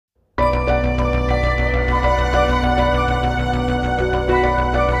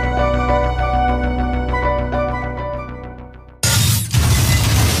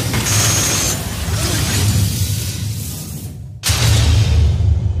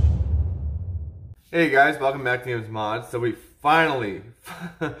Hey guys, welcome back to Games Mods. So we finally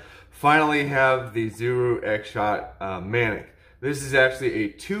have the Zuru X-Shot Manic. This is actually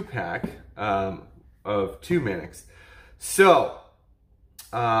a 2-pack of 2 Manics. So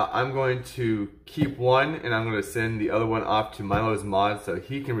I'm going to keep one and I'm going to send the other one off to Milo's Mod so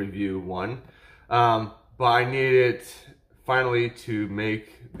he can review one. But I need it finally to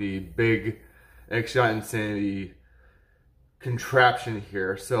make the big X-Shot Insanity contraption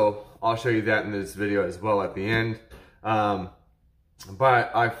here, so I'll show you that in this video as well at the end.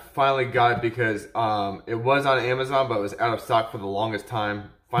 But I finally got it because it was on Amazon but it was out of stock for the longest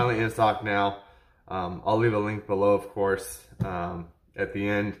time. Finally in stock now. I'll leave a link below, of course, at the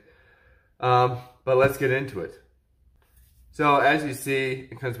end. But let's get into it. So as you see,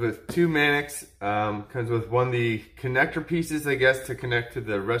 it comes with 2 Manics. Comes with one of the connector pieces, I guess, to connect to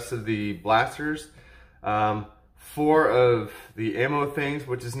the rest of the blasters. 4 of the ammo things,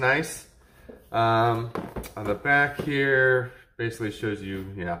 which is nice. On the back here, basically shows you,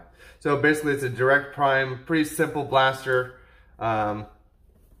 yeah. So basically it's a direct prime, pretty simple blaster. So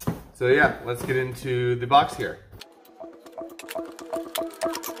yeah, let's get into the box here.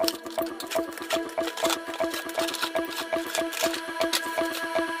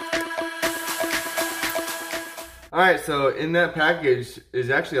 Alright, so in that package is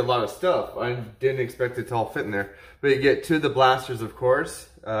actually a lot of stuff. I didn't expect it to all fit in there. But you get 2 of the blasters, of course.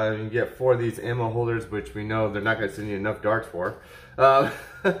 You get 4 of these ammo holders, which we know they're not going to send you enough darts for. Well,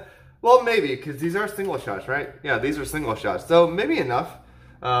 maybe, because these are single shots, right? Yeah, these are single shots. So maybe enough.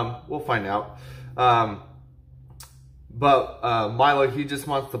 We'll find out. But Milo, he just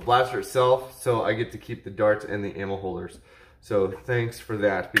wants the blaster itself, so I get to keep the darts and the ammo holders. So thanks for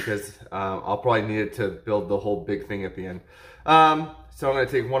that, because I'll probably need it to build the whole big thing at the end. So I'm going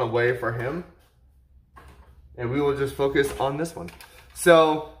to take one away for him, and we will just focus on this one.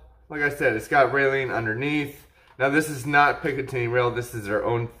 So, like I said, it's got railing underneath. Now this is not Picatinny rail, this is their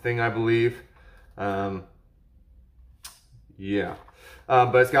own thing, I believe. Yeah.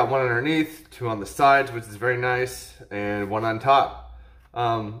 But it's got one underneath, 2 on the sides, which is very nice, and 1 on top.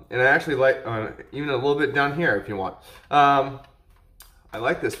 And I actually like, even a little bit down here if you want. I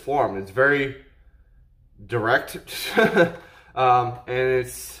like this form. It's very direct. And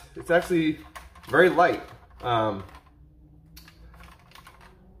it's actually very light.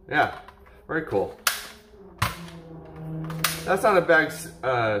 Yeah, very cool. That's not a bad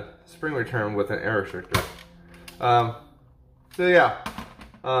spring return with an air restrictor. So yeah,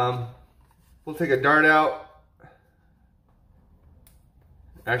 we'll take a dart out.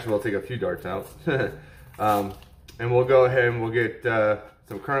 Actually, we'll take a few darts out. And we'll go ahead and we'll get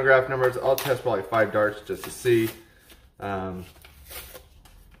some chronograph numbers. I'll test probably 5 darts just to see. Yeah,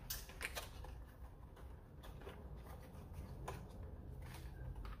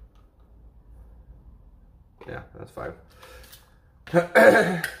 that's 5.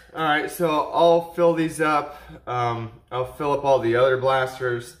 Alright, so I'll fill these up. I'll fill up all the other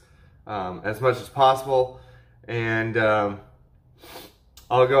blasters as much as possible. And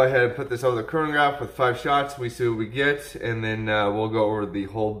I'll go ahead and put this over the chronograph with 5 shots. We see what we get, and then we'll go over the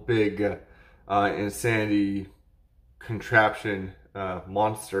whole big Insanity contraption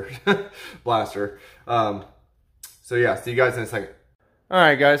monster blaster. So yeah, see you guys in a second.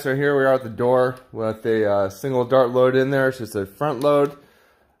 Alright guys, so here we are at the door with a single dart load in there. It's just a front load.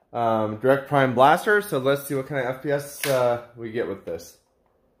 Direct prime blaster, so let's see what kind of FPS we get with this.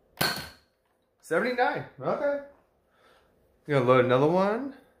 79, okay. Gonna load another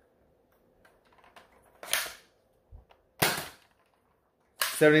one.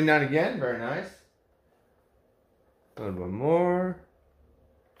 79 again, very nice. Load one more.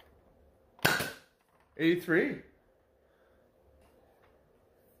 83.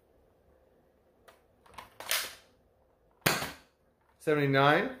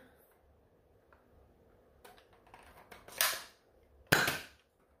 79.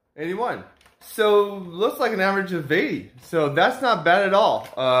 81. So, looks like an average of 80. So, that's not bad at all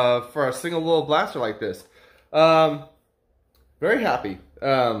for a single little blaster like this. Very happy.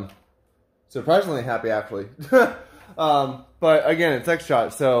 Surprisingly happy, actually. But, again, it's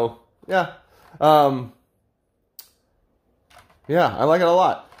X-Shot, so, yeah. Yeah, I like it a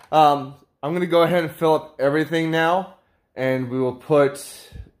lot. I'm going to go ahead and fill up everything now. And we will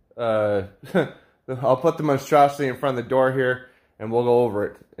put, I'll put the monstrosity in front of the door here. And we'll go over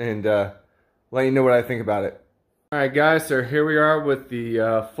it. And, let you know what I think about it. Alright guys, so here we are with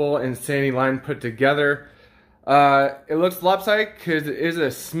the full Insanity line put together. It looks lopsided because it is a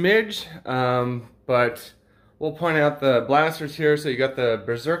smidge, but we'll point out the blasters here. So you got the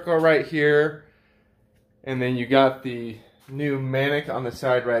Berserker right here, and then you got the new Manic on the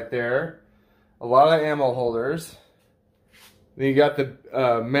side right there. a lot of ammo holders. Then you got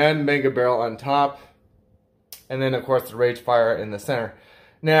the Mad Mega Barrel on top. And then, of course, the Rage Fire in the center.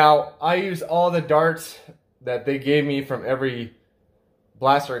 Now, I use all the darts that they gave me from every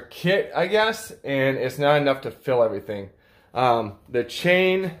blaster kit, I guess. And it's not enough to fill everything. The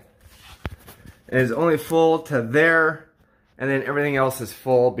chain is only full to there. And then everything else is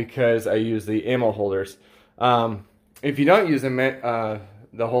full because I use the ammo holders. If you don't use the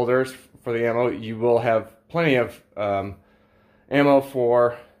holders for the ammo, you will have plenty of ammo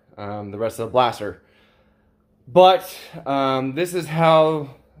for the rest of the blaster. But this is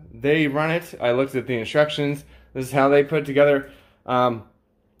how they run it. I looked at the instructions. This is how they put it together.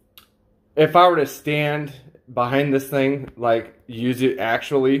 If I were to stand behind this thing, like use it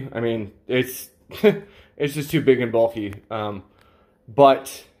actually, I mean, it's it's just too big and bulky.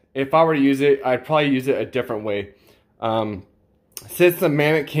 But if I were to use it, I'd probably use it a different way. Since the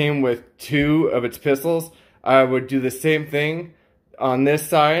Manic came with 2 of its pistols, I would do the same thing on this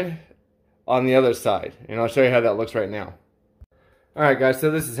side, on the other side. And I'll show you how that looks right now. Alright guys,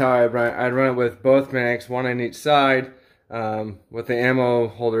 so this is how I run it. I'd run it with both Manics, one on each side. With the ammo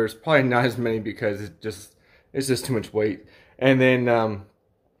holders, probably not as many because it's just too much weight. And then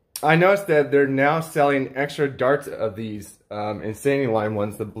I noticed that they're now selling extra darts of these Insanity line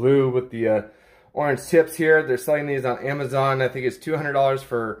ones, the blue with the orange tips here. They're selling these on Amazon. I think it's $200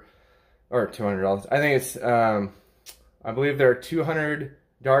 for, or $200. I think it's, I believe there are 200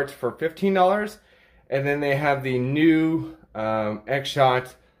 darts for $15. And then they have the new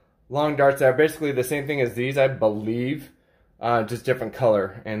X-Shot long darts that are basically the same thing as these, I believe, just different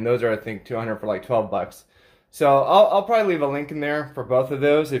color. And those are, I think, 200 for like 12 bucks. So I'll probably leave a link in there for both of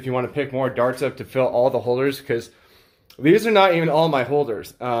those if you want to pick more darts up to fill all the holders, because these are not even all my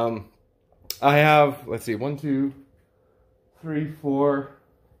holders. I have, let's see, 1, 2, 3, 4.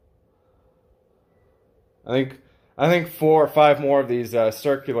 I think 4 or 5 more of these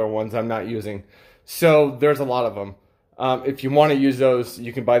circular ones I'm not using. So there's a lot of them. If you want to use those,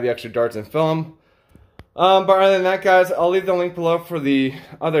 you can buy the extra darts and fill them. But other than that, guys, I'll leave the link below for the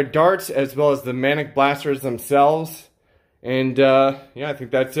other darts as well as the Manic blasters themselves. And yeah, I think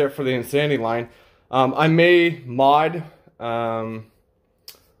that's it for the Insanity line. I may mod.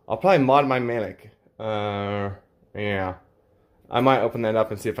 I'll probably mod my Manic. Yeah, I might open that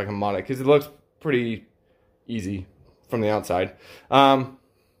up and see if I can mod it because it looks pretty easy from the outside.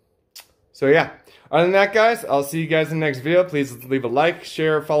 So yeah. Other than that, guys, I'll see you guys in the next video. Please leave a like,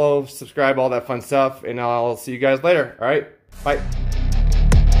 share, follow, subscribe, all that fun stuff. And I'll see you guys later. All right? Bye.